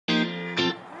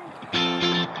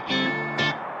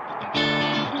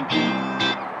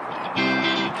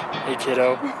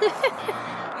kiddo. She's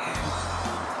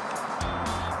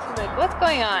like, what's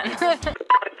going on?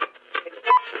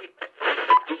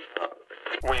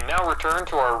 We now return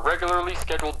to our regularly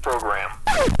scheduled program.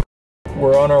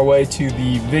 We're on our way to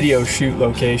the video shoot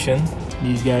location.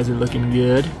 These guys are looking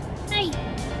good. Hi.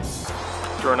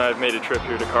 Jordan and I have made a trip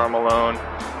here to Karl Malone.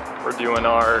 We're doing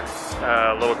our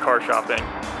little car shopping.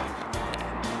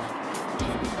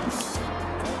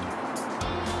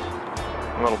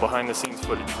 A little behind the scenes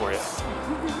footage for you.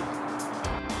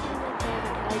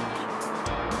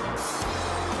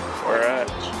 Where at?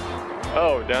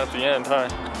 Oh, down at the end, huh?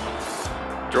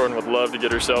 Jordan would love to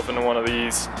get herself into one of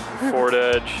these. Ford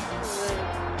Edge.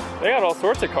 They got all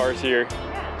sorts of cars here.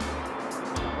 Yeah.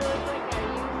 So it's like a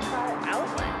used car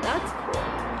outlet. That's cool.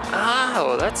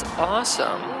 Oh, that's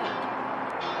awesome.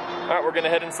 Yeah. All right, we're gonna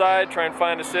head inside, try and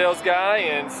find a sales guy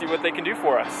and see what they can do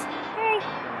for us. Hey.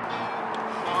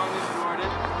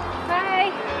 Hi.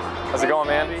 How's it going,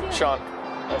 man? Sean.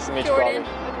 Nice to meet Jordan. you,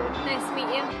 Bobby. Nice to meet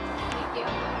you. Thank you.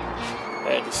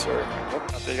 Thank you, sir.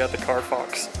 They got the car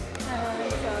fox.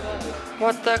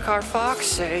 What the car fox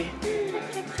say?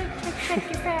 Check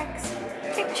your facts.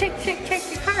 Check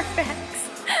your car facts.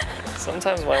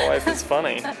 Sometimes my wife is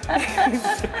funny.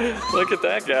 Look at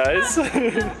that, guys.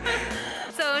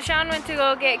 So Sean went to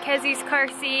go get Kezi's car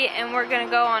seat and we're gonna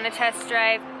go on a test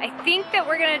drive. I think that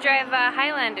we're gonna drive a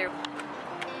Highlander.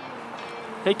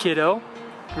 Hey, kiddo.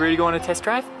 You ready to go on a test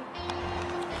drive?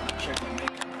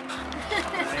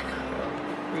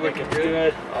 You looking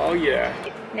good? Oh, yeah.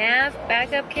 Nav,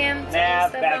 backup cam, Nav,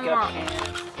 stuff backup unlocked. cam,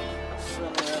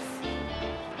 sunroof.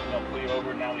 Don't pull you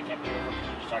over now. We can't pull you over.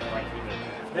 We're just talking right through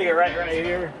the. Take it right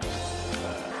here.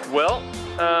 Well,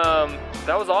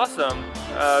 that was awesome.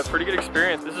 Pretty good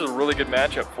experience. This is a really good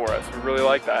matchup for us. We really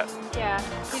like that. Yeah,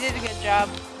 he did a good job.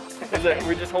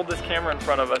 We just hold this camera in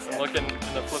front of us and look in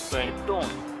the flip thing.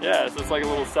 Yeah, so it's like a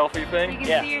little selfie You thing.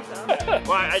 can see yourself.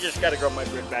 Well, I just got to grow my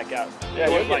beard back out. Yeah,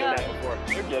 it you was like get that before.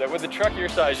 You get it. With a truck your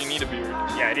size, you need a beard.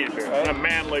 Yeah, I need a beard. Right? A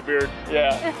manly beard.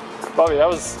 Yeah. Bobby, that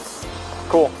was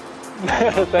cool.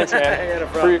 Thanks, man. Yeah, no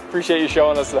problem. Appreciate you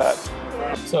showing us that.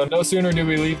 So no sooner do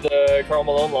we leave the Karl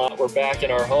Malone lot, we're back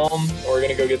in our home. We're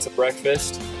gonna go get some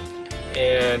breakfast.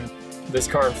 And this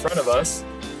car in front of us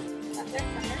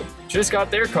just got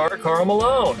their car, Karl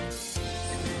Malone.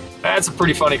 That's a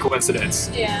pretty funny coincidence.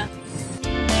 Yeah.